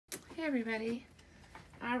Hey everybody.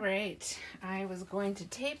 All right, I was going to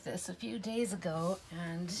tape this a few days ago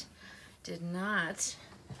and did not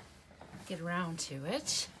get around to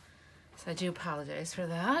it, so I do apologize for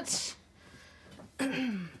that.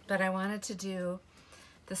 But I wanted to do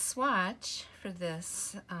the swatch for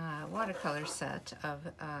this watercolor set of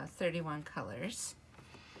 31 colors.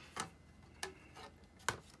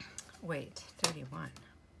 Wait, 31.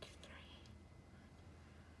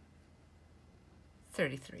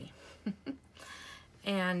 33.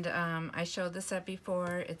 And I showed this up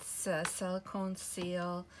before. It's a silicone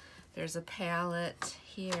seal. There's a palette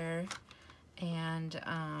here, and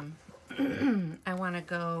I want to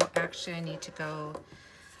go, actually I need to go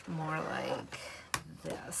more like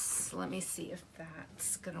this. Let me see if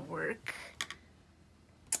that's gonna work.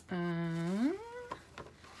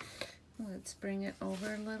 Let's bring it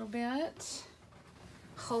over a little bit.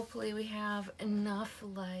 Hopefully we have enough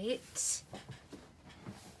light.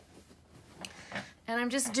 And I'm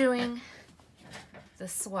just doing the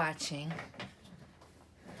swatching.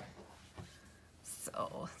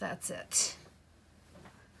 So that's it.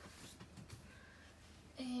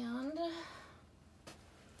 And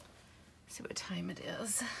see what time it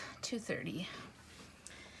is. 2:30.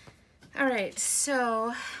 All right,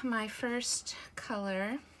 so my first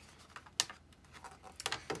color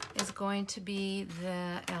is going to be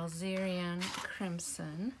the Algerian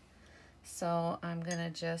Crimson. So I'm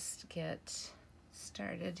gonna just get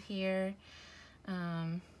started here.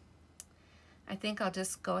 I think I'll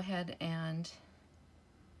just go ahead and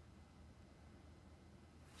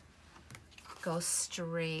go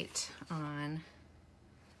straight on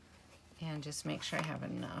and just make sure I have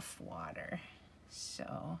enough water.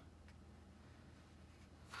 So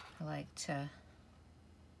I like to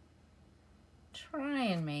try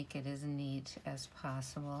and make it as neat as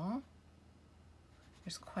possible.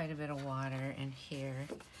 There's quite a bit of water in here.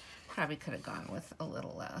 Probably could have gone with a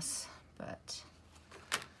little less, but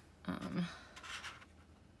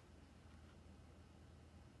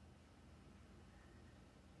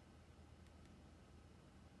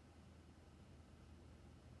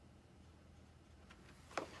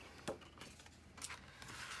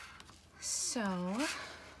so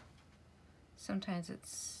sometimes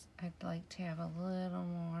I'd like to have a little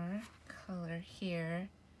more color here.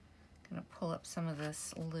 I'm gonna pull up some of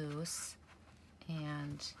this loose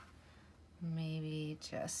and maybe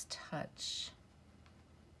just touch.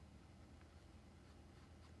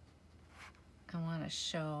 I want to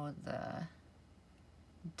show the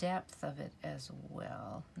depth of it as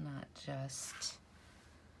well, not just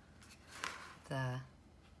the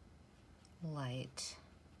light.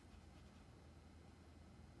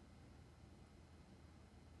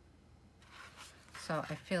 So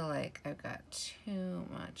I feel like I've got too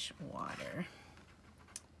much water.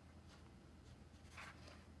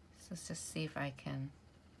 Let's just see if I can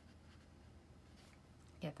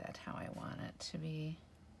get that how I want it to be.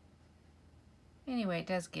 Anyway, it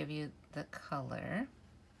does give you the color.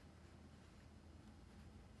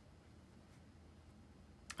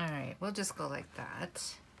 All right, we'll just go like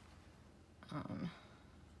that. All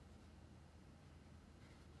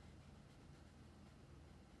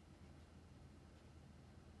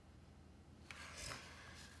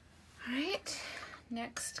right,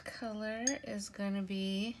 next color is going to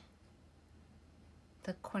be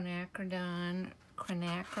the quinacridone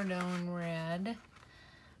red,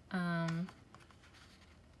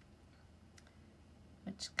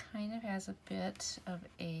 which kind of has a bit of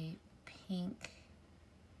a pink,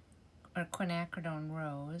 or quinacridone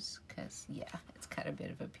rose, because yeah, it's got a bit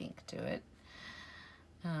of a pink to it.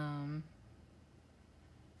 Could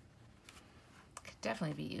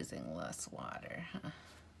definitely be using less water, huh?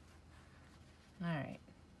 All right.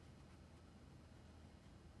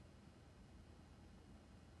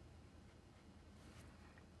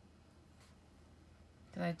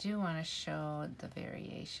 I do want to show the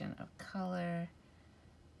variation of color.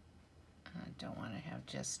 I don't want to have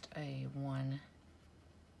just a one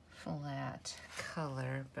flat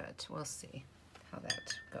color, but we'll see how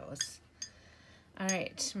that goes. All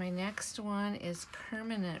right, my next one is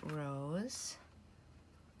Permanent Rose.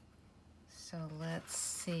 So let's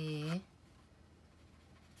see.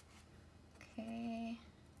 Okay.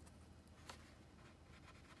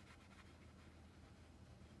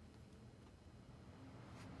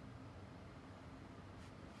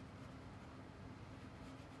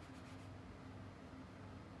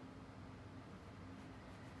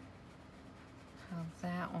 How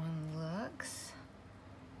that one looks.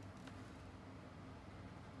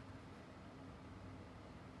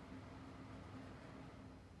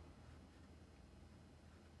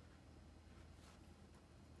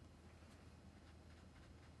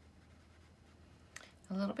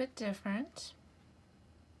 a little bit different.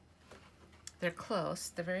 They're close,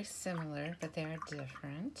 they're very similar, but they are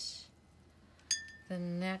different. The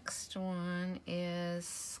next one is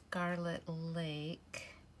Scarlet Lake.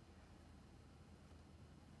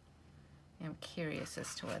 I'm curious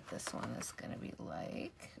as to what this one is going to be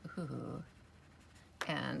like. Ooh.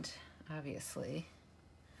 And obviously,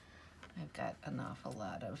 I've got an awful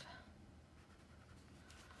lot of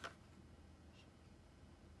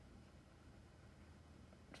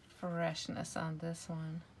freshness on this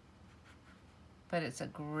one. But it's a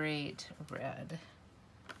great red.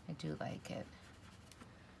 I do like it.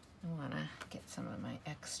 I want to get some of my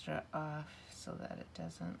extra off so that it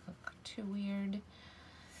doesn't look too weird.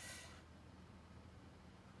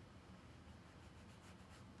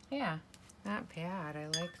 Yeah, not bad. I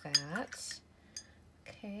like that.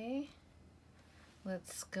 Okay,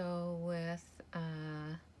 let's go with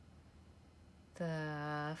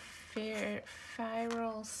the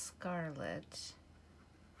Feral Scarlet.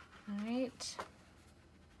 All right.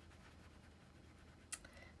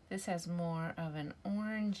 This has more of an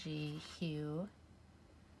orangey hue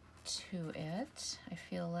to it, I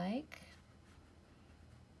feel like.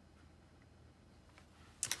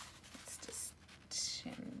 Let's just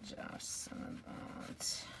tinge off some of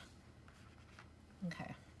that.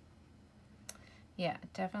 Okay. Yeah,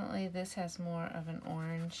 definitely this has more of an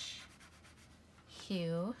orange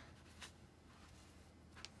hue.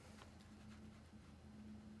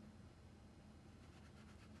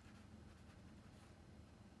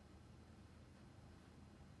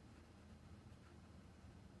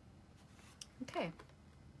 Okay.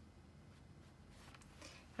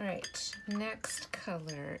 All right, next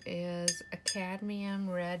color is a cadmium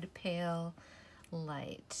red pale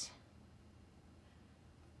light.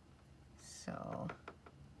 So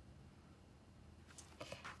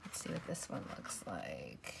let's see what this one looks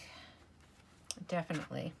like.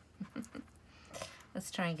 Definitely.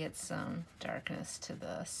 Let's try and get some darkness to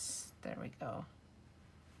this. There we go.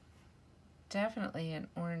 Definitely an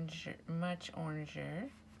oranger, much oranger.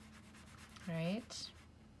 Right?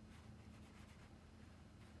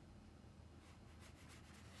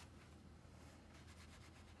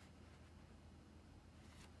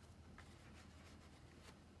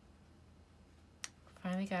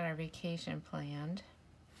 Finally got our vacation planned.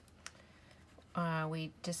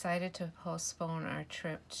 We decided to postpone our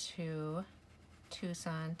trip to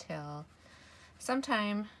Tucson till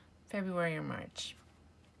sometime February or March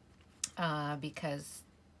because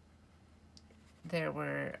there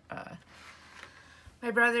were my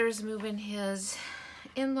brother's moving his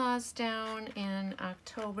in-laws down in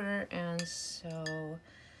October, and so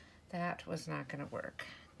that was not going to work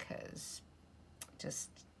because just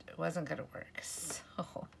it wasn't going to work.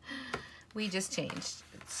 So we just changed.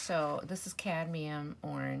 So this is cadmium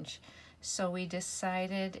orange. So we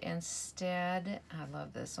decided instead, I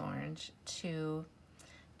love this orange, to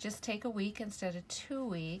just take a week instead of 2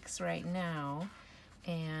 weeks right now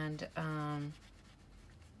and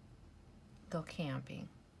go camping.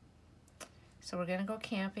 So we're gonna go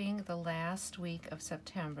camping the last week of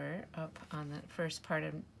September up on the first part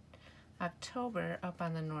of October up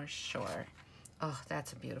on the North Shore. Oh,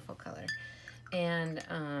 that's a beautiful color. And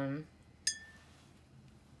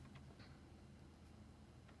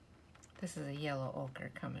this is a yellow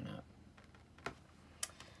ochre coming up.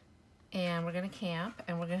 And we're gonna camp,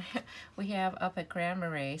 and we have up at Grand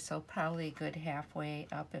Marais, so probably a good halfway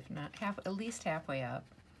up, if not at least halfway up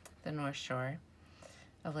the North Shore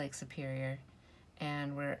of Lake Superior.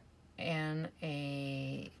 And we're in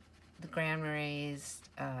the Grand Marais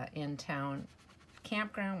in town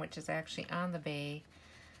campground, which is actually on the bay,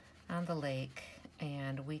 on the lake,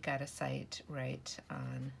 and we got a site right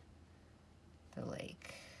on the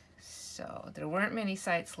lake. So there weren't many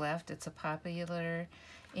sites left. It's a popular,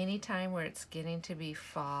 anytime where it's getting to be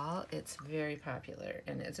fall, it's very popular,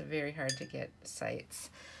 and it's very hard to get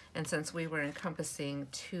sites. And since we were encompassing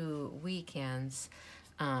 2 weekends,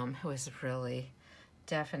 it was really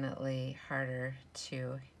definitely harder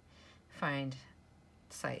to find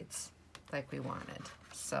sites like we wanted.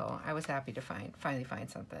 So I was happy to finally find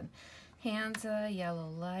something. Hansa Yellow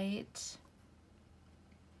Light.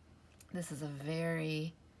 This is a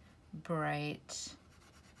very bright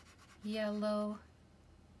yellow.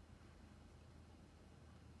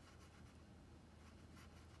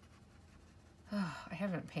 Oh, I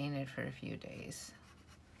haven't painted for a few days.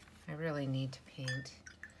 I really need to paint.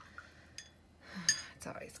 It's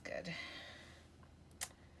always good.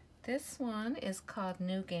 This one is called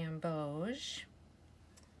New Gamboge.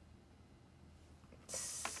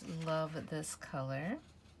 Love this color.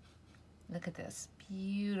 Look at this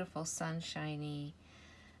beautiful sunshiny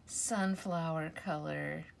sunflower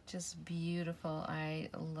color. Just beautiful. I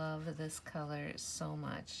love this color so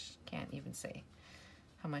much. Can't even say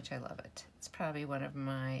how much I love it. It's probably one of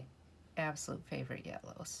my absolute favorite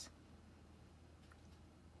yellows.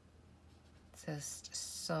 Just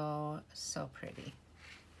so, so pretty.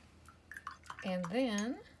 And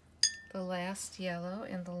then the last yellow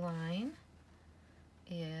in the line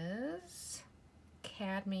is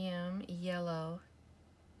cadmium yellow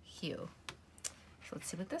hue. So let's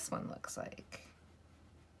see what this one looks like.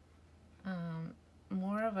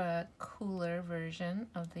 More of a cooler version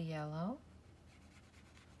of the yellow.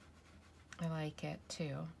 I like it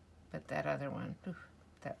too, but that other one, ooh,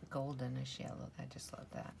 that goldenish yellow, I just love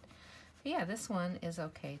that. But yeah, this one is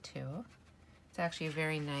okay too. It's actually a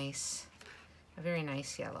very nice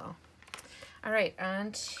yellow. All right,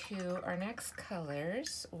 on to our next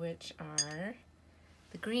colors, which are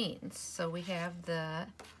the greens. So we have the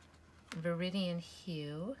Viridian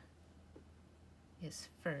Hue is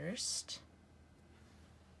first.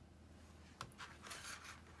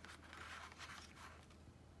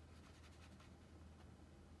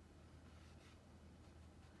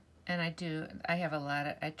 And I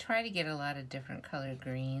try to get a lot of different color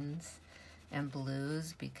greens and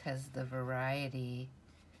blues because the variety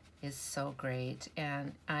is so great,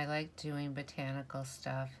 and I like doing botanical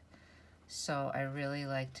stuff, so I really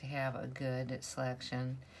like to have a good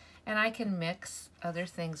selection. And I can mix other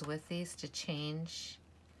things with these to change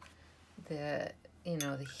the,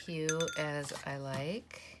 the hue as I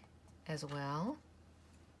like as well.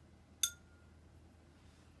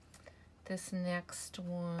 This next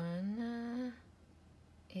one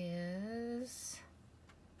is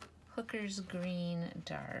Hooker's Green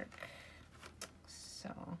Dark.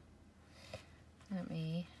 So let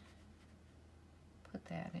me put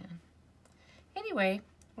that in. Anyway,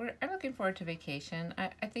 I'm looking forward to vacation.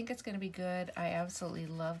 I think it's going to be good. I absolutely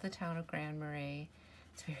love the town of Grand Marais.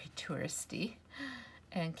 It's very touristy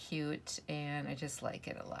and cute, and I just like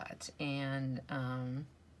it a lot. And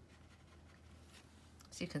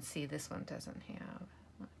as you can see, this one doesn't have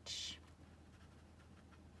much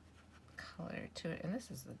color to it, and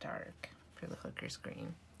this is the dark for the Hooker's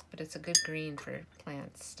Green, but it's a good green for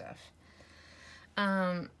plant stuff.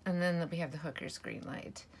 And then we have the Hooker's Green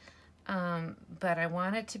Light. But I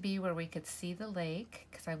want it to be where we could see the lake,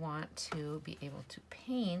 because I want to be able to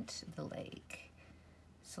paint the lake.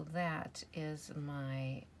 So that is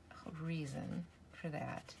my reason for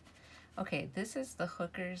that. Okay, this is the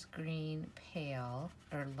Hooker's Green Pale,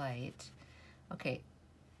 or Light. Okay,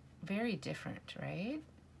 very different, right?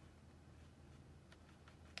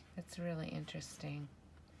 That's really interesting.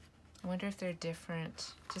 I wonder if they're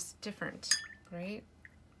different, just different, right?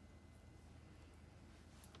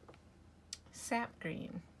 Sap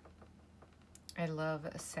green. I love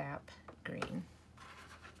a sap green.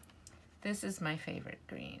 This is my favorite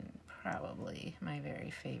green, probably my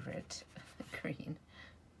very favorite green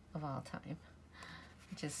of all time.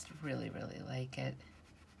 I just really, really like it.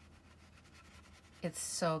 It's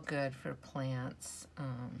so good for plants.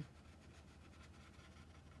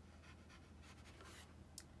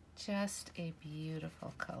 Just a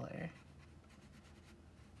beautiful color.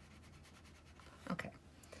 Okay.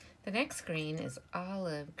 The next green is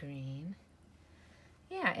olive green.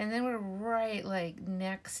 Yeah, and then we're right like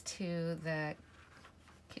next to the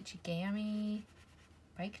Kichigami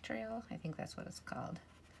bike trail. I think that's what it's called.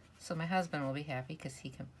 So my husband will be happy because he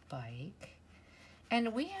can bike.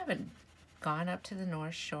 And we haven't gone up to the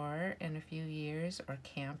North Shore in a few years or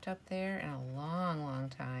camped up there in a long, long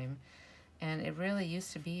time. And it really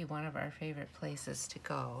used to be one of our favorite places to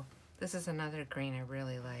go. This is another green I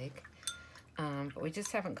really like. But we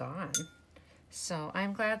just haven't gone. So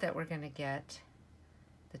I'm glad that we're going to get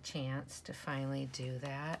the chance to finally do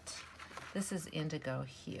that. This is Indigo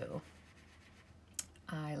Hue.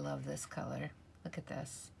 I love this color. Look at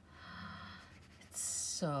this. It's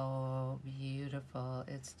so beautiful.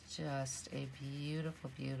 It's just a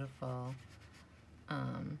beautiful, beautiful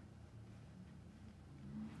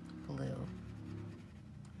blue.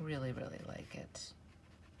 Really, really like it.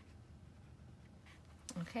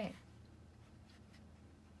 Okay.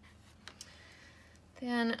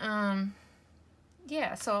 Then,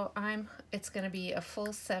 yeah, so it's going to be a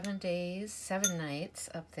full 7 days, 7 nights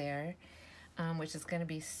up there, which is going to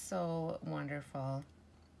be so wonderful.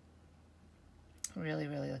 Really,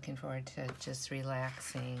 really looking forward to just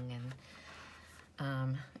relaxing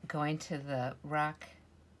and going to the rock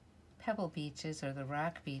pebble beaches or the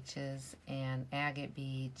rock beaches and agate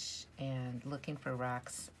beach and looking for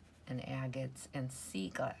rocks and agates and sea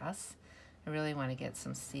glass. I really want to get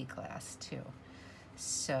some sea glass too.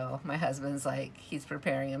 So my husband's like, he's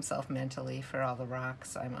preparing himself mentally for all the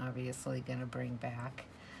rocks I'm obviously gonna bring back.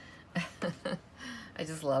 I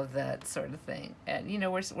just love that sort of thing. And you know,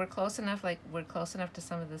 we're close enough, like we're close enough to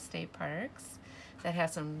some of the state parks that have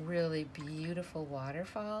some really beautiful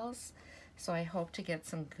waterfalls. So I hope to get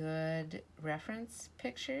some good reference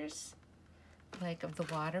pictures, like of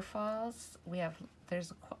the waterfalls.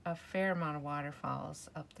 There's a fair amount of waterfalls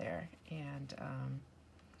up there, and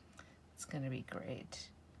it's gonna be great.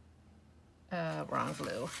 Wrong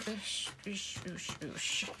blue. Oosh, oosh, oosh,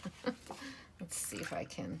 oosh. Let's see if I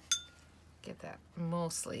can get that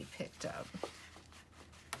mostly picked up.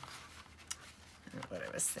 Not what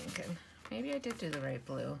I was thinking. Maybe I did do the right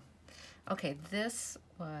blue. Okay, this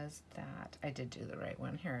was that. I did do the right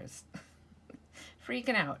one. Here is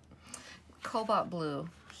freaking out. Cobalt blue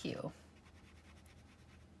hue.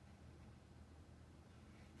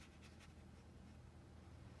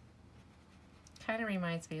 Kind of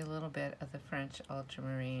reminds me a little bit of the French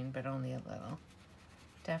ultramarine, but only a little.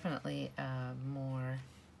 Definitely a more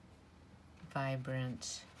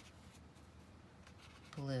vibrant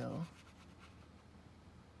blue.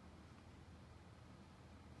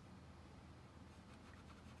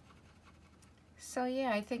 So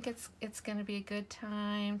yeah, I think it's going to be a good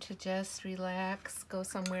time to just relax, go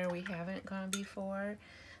somewhere we haven't gone before.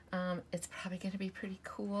 It's probably going to be pretty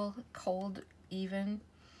cool, cold even.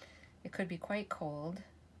 It could be quite cold.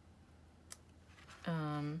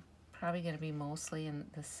 Probably going to be mostly in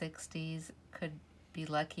the 60s. Could be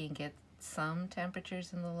lucky and get some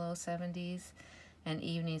temperatures in the low 70s. And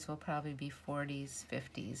evenings will probably be 40s,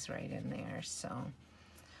 50s right in there. So,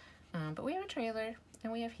 but we have a trailer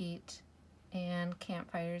and we have heat. And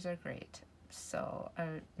campfires are great, so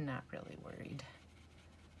I'm not really worried.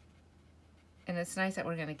 And it's nice that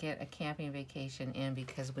we're going to get a camping vacation in,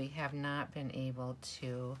 because we have not been able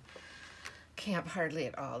to camp hardly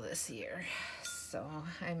at all this year. So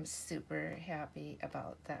I'm super happy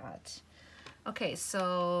about that. Okay,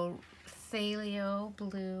 so Thalio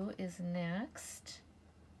blue is next.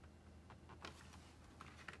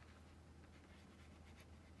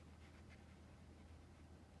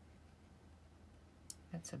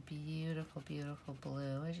 That's a beautiful, beautiful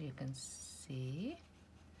blue, as you can see.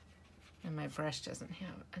 And my brush doesn't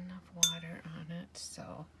have enough water on it,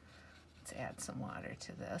 so let's add some water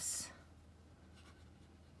to this.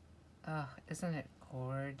 Oh, isn't it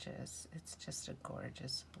gorgeous? It's just a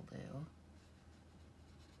gorgeous blue.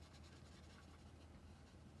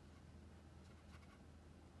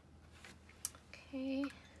 Okay.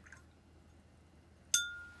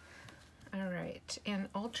 All right, and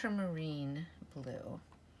ultramarine blue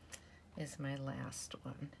is my last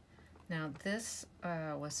one. Now this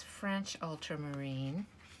was French ultramarine,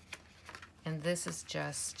 and this is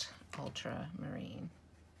just ultramarine.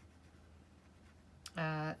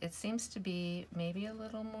 It seems to be maybe a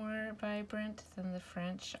little more vibrant than the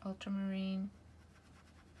French ultramarine.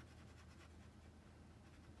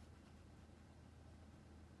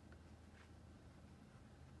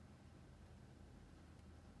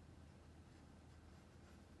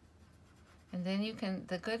 And then you can,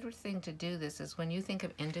 the good thing to do this is when you think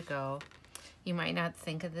of indigo, you might not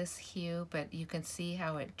think of this hue, but you can see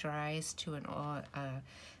how it dries to an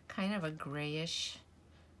kind of a grayish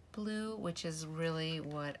blue, which is really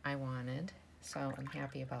what I wanted. So I'm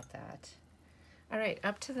happy about that. All right,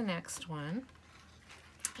 up to the next one.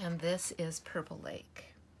 And this is Purple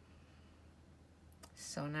Lake.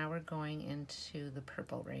 So now we're going into the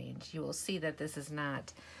purple range. You will see that this is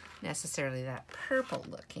not necessarily that purple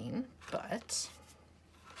looking, but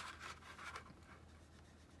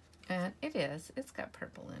and it is. It's got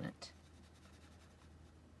purple in it.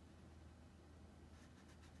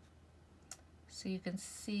 So you can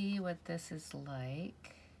see what this is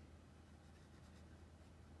like.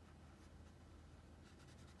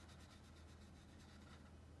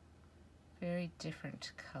 Very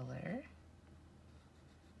different color.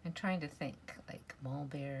 I'm trying to think, like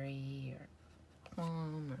mulberry or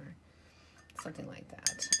plum or something like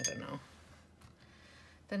that. I don't know.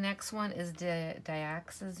 The next one is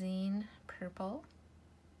dioxazine purple,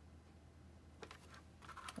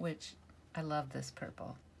 which I love this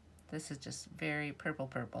purple. This is just very purple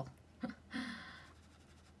purple.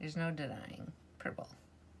 There's no denying purple.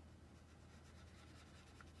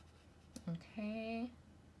 Okay.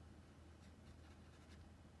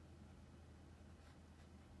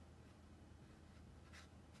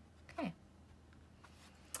 Okay.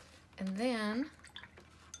 And then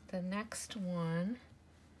the next one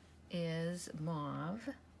is mauve.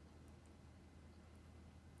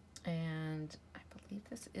 And I believe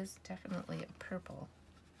this is definitely a purple.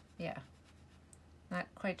 Yeah. Not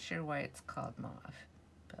quite sure why it's called mauve.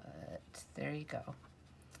 There you go.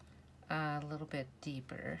 A little bit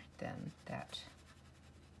deeper than that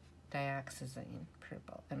dioxazine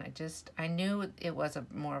purple. And I knew it was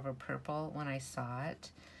more of a purple when I saw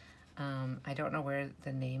it. I don't know where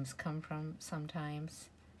the names come from sometimes,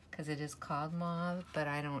 because it is called mauve, but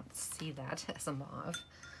I don't see that as a mauve.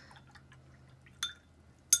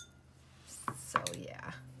 So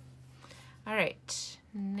yeah. All right,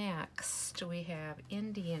 next we have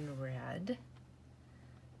Indian red.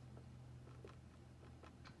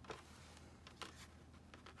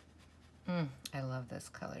 I love this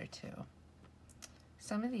color too.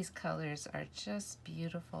 Some of these colors are just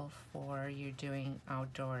beautiful for you're doing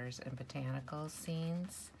outdoors and botanical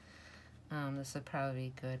scenes. This would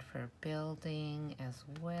probably be good for building as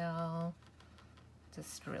well.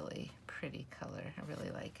 Just really pretty color. I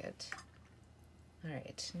really like it. All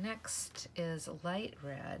right, next is light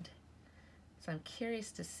red. So I'm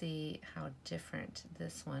curious to see how different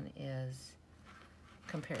this one is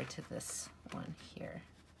compared to this one here.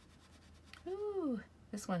 Ooh,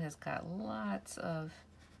 this one has got lots of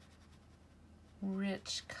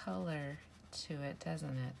rich color to it,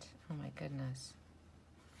 doesn't it? Oh my goodness.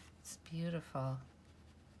 It's beautiful.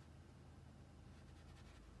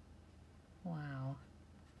 Wow.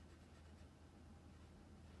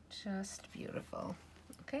 Just beautiful.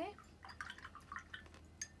 Okay.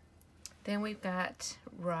 Then we've got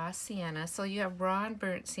raw sienna. So you have raw and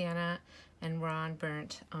burnt sienna and raw and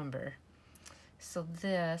burnt umber. So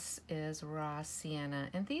this is raw sienna,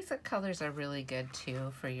 and these colors are really good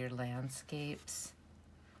too for your landscapes.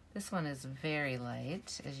 This one is very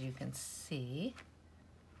light, as you can see.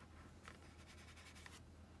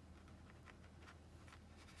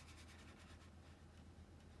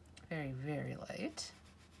 Very, very light.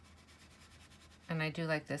 And I do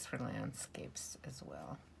like this for landscapes as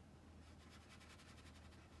well.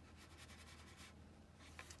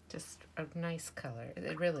 Just a nice color,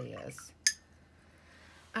 it really is.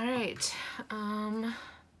 All right,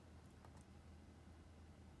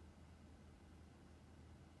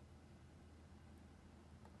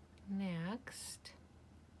 next,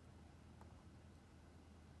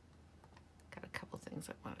 got a couple things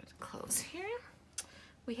I wanted to close here.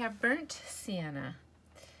 We have burnt sienna.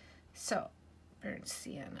 So, burnt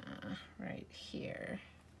sienna right here.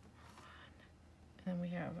 And we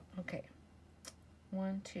have, okay,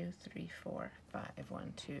 1, 2, 3, 4, 5.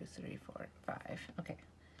 1, 2, 3, 4, 5. Okay.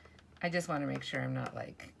 I just want to make sure I'm not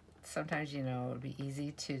like, sometimes, you know, it would be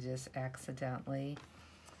easy to just accidentally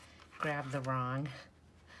grab the wrong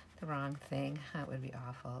thing. That would be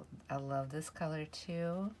awful. I love this color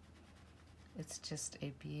too. It's just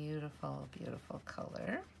a beautiful, beautiful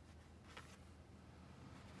color.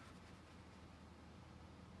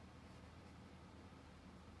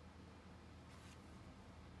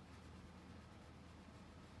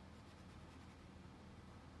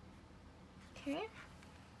 Okay.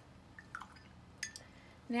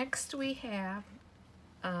 Next we have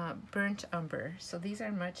burnt umber. So these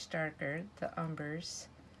are much darker. The umbers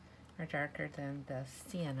are darker than the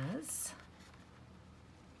siennas.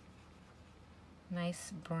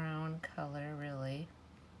 Nice brown color, really.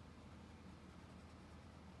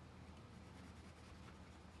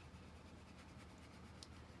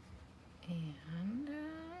 And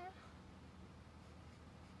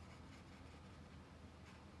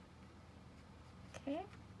okay.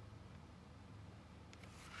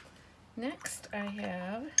 Next I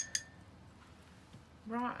have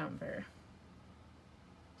raw umber.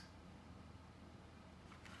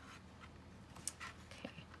 Okay.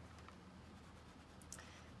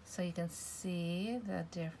 So you can see the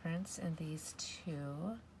difference in these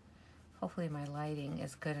two. Hopefully my lighting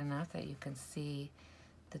is good enough that you can see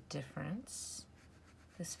the difference.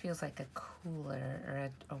 This feels like a cooler or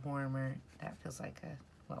a warmer. That feels like a,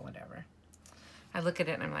 well, whatever. I look at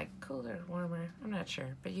it and I'm like, cooler, warmer, I'm not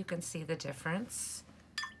sure, but you can see the difference.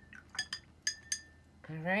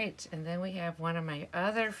 All right, and then we have one of my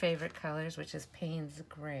other favorite colors, which is Payne's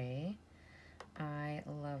Gray. I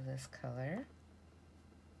love this color.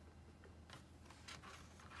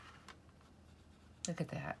 Look at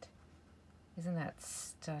that. Isn't that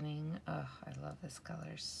stunning? Oh, I love this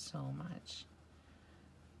color so much.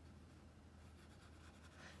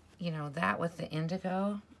 You know, that with the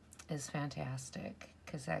indigo is fantastic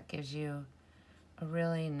because that gives you a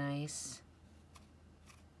really nice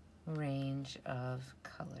range of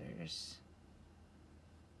colors.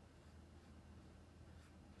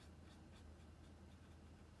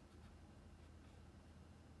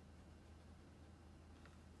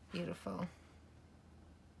 Beautiful.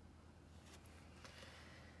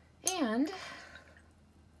 And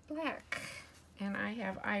black, and I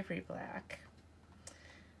have ivory black.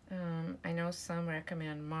 I know some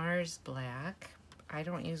recommend Mars Black. I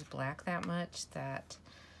don't use black that much, that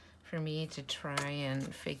for me to try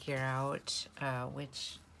and figure out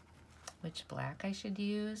which black I should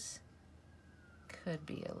use could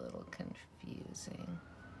be a little confusing.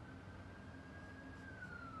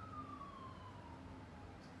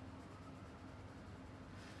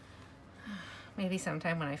 Maybe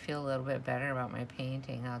sometime when I feel a little bit better about my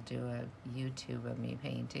painting, I'll do a YouTube of me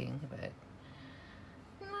painting, but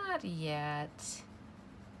not yet.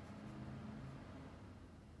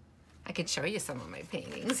 I could show you some of my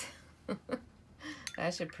paintings.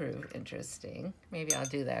 That should prove interesting. Maybe I'll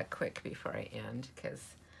do that quick before I end, because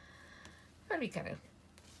that'd be kind of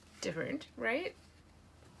different, right?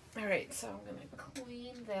 All right, so I'm gonna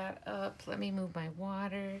clean that up. Let me move my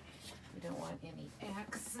water. We don't want any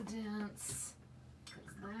accidents,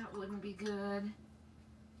 because that wouldn't be good.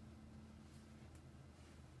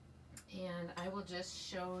 And I will just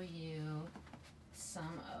show you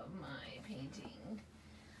some of my painting.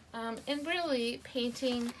 And really,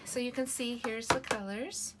 painting, so you can see here's the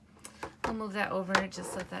colors. I'll move that over,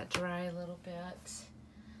 just let that dry a little bit.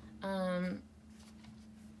 I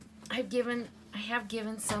have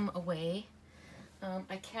given some away.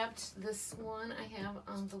 I kept this one I have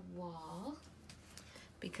on the wall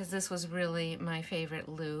because this was really my favorite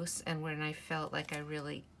loose, and when I felt like I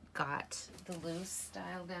really got the loose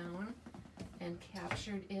style down and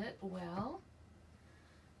captured it well.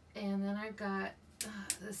 And then I've got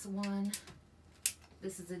this one.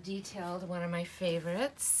 This is a detailed, one of my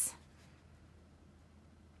favorites.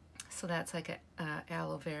 So that's like a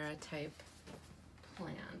aloe vera type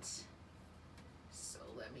plant. So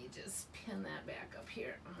let me just pin that back up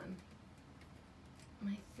here on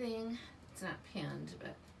my thing. It's not pinned,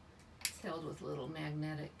 but it's held with little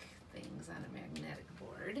magnetic things on a magnetic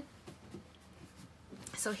board.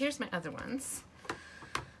 So here's my other ones.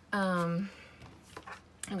 I'm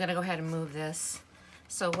gonna go ahead and move this.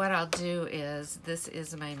 So what I'll do is, this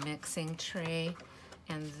is my mixing tray,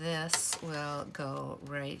 and this will go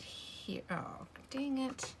right here. Oh, dang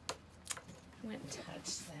it. I went and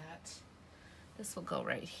touched that. This will go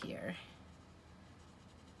right here.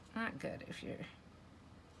 Not good if you're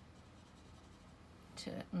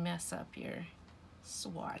to mess up your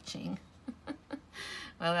swatching.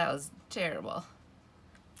 Well, that was terrible.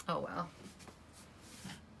 Oh well.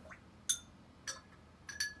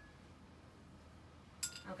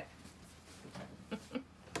 Okay.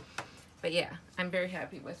 But yeah, I'm very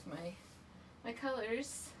happy with my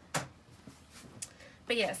colors.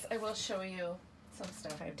 But yes, I will show you some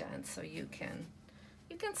stuff I've done so you can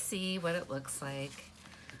see what it looks like.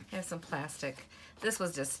 I have some plastic. This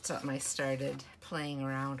was just something I started playing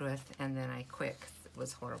around with and then I quit 'cause it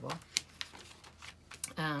was horrible.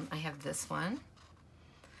 I have this one.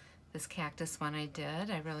 This cactus one I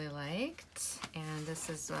did, I really liked. And this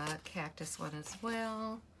is a cactus one as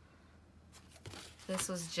well. This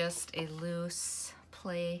was just a loose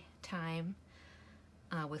play time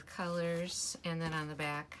with colors. And then on the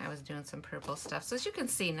back, I was doing some purple stuff. So as you can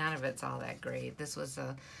see, none of it's all that great. This was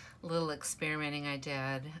a little experimenting I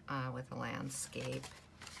did with a landscape.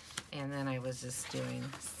 And then I was just doing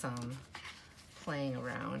some playing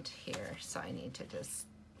around here. So I need to just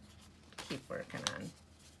keep working on.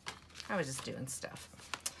 I was just doing stuff.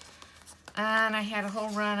 And I had a whole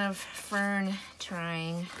run of fern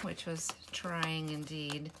trying, which was trying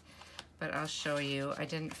indeed. But I'll show you. I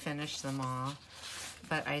didn't finish them all,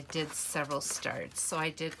 but I did several starts. So I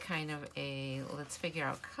did kind of a, let's figure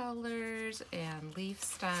out colors and leaf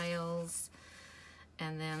styles.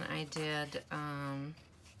 And then I did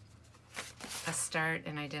a start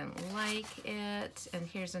and I didn't like it. And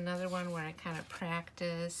here's another one where I kind of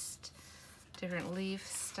practiced different leaf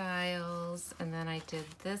styles. And then I did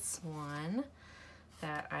this one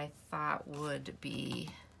that I thought would be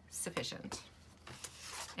sufficient.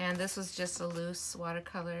 And this was just a loose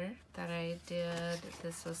watercolor that I did.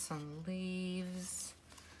 This was some leaves.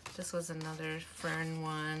 This was another fern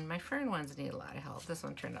one. My fern ones need a lot of help. This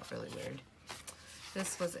one turned out really weird.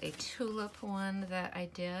 This was a tulip one that I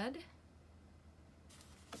did.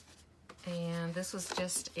 And this was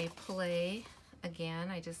just a play. Again,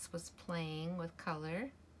 I just was playing with color.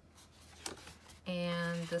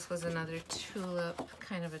 And this was another tulip,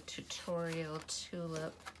 kind of a tutorial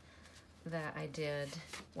tulip that I did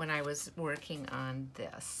when I was working on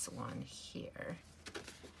this one here.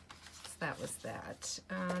 So that was that.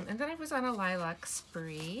 And then I was on a lilac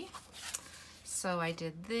spree. So I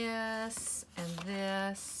did this and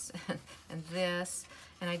this and this.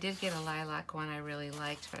 And I did get a lilac one I really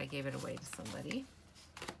liked, but I gave it away to somebody.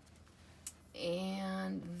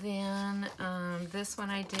 And then this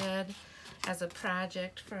one I did, as a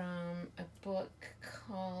project from a book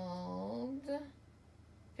called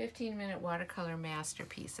 15-Minute Watercolor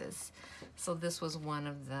Masterpieces. So this was one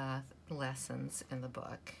of the lessons in the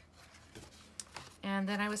book. And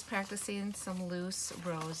then I was practicing some loose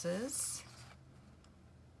roses.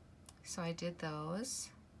 So I did those.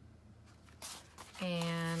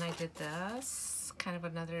 And I did this, kind of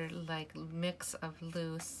another like mix of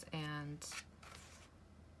loose and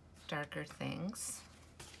darker things.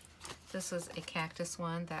 This was a cactus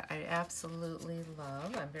one that I absolutely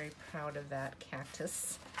love. I'm very proud of that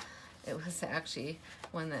cactus. It was actually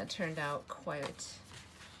one that turned out quite,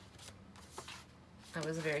 I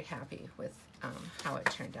was very happy with how it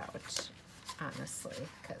turned out, honestly,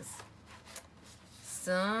 because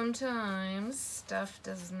sometimes stuff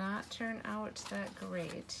does not turn out that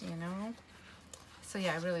great, you know? So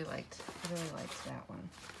yeah, I really liked that one.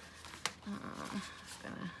 I'm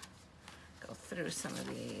gonna go through some of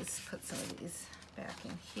these, put some of these back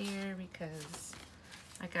in here because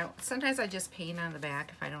sometimes I just paint on the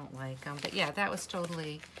back if I don't like them. But yeah, that was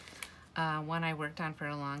totally one I worked on for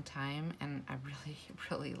a long time, and I really,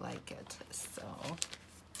 really like it. So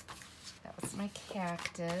that was my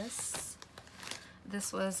cactus.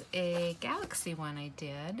 This was a galaxy one I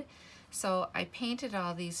did. So I painted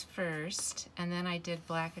all these first, and then I did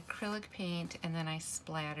black acrylic paint, and then I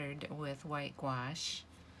splattered with white gouache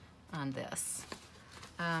on this.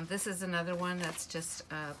 This is another one that's just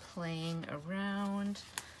playing around.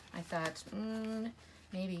 I thought,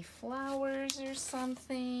 maybe flowers or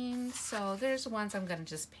something. So there's ones I'm gonna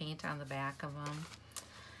just paint on the back of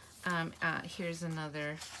them. Here's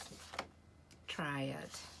another, try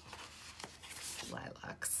it,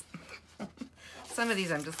 lilacs. Some of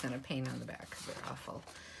these I'm just gonna paint on the back because they're awful.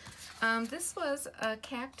 This was a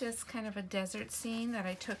cactus, kind of a desert scene that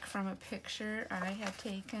I took from a picture I had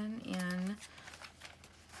taken in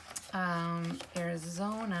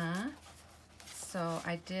Arizona. So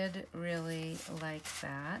I did really like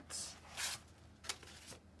that.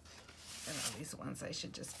 And all these ones I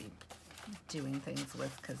should just be doing things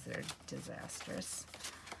with because they're disastrous.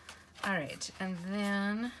 All right, and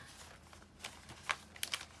then,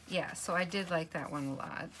 yeah, so I did like that one a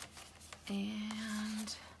lot.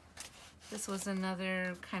 And this was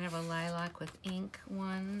another kind of a lilac with ink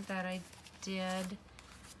one that I did.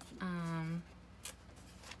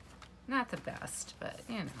 Not the best, but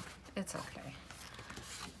you know, it's okay.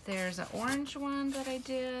 There's an orange one that I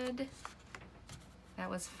did. That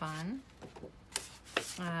was fun.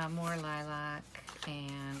 More lilac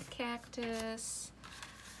and cactus.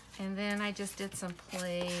 And then I just did some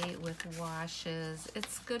play with washes.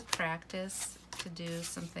 It's good practice to do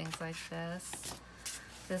some things like this.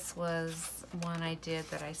 This was one I did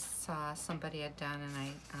that I saw somebody had done, and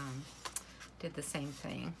I did the same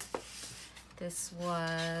thing. This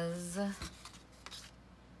was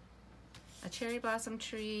a cherry blossom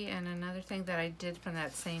tree, and another thing that I did from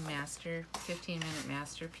that same 15-minute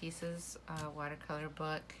masterpieces watercolor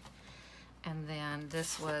book. And then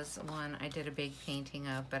this was one I did a big painting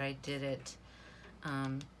of, but I did it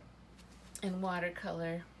in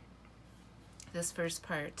watercolor, this first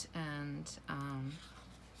part, and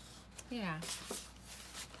yeah.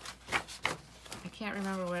 I can't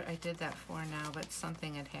remember what I did that for now, but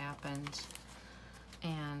something had happened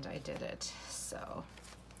and I did it. So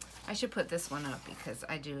I should put this one up because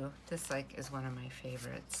this like is one of my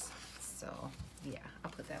favorites. So yeah, I'll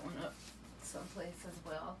put that one up someplace as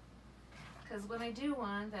well. Because when I do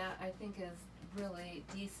one that I think is really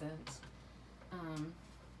decent,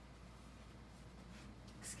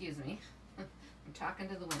 excuse me, I'm talking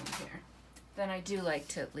to the wind here, then I do like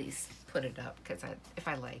to at least put it up because if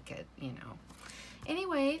I like it, you know.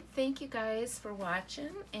 Anyway, thank you guys for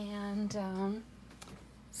watching, and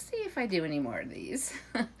see if I do any more of these.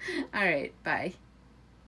 All right, bye.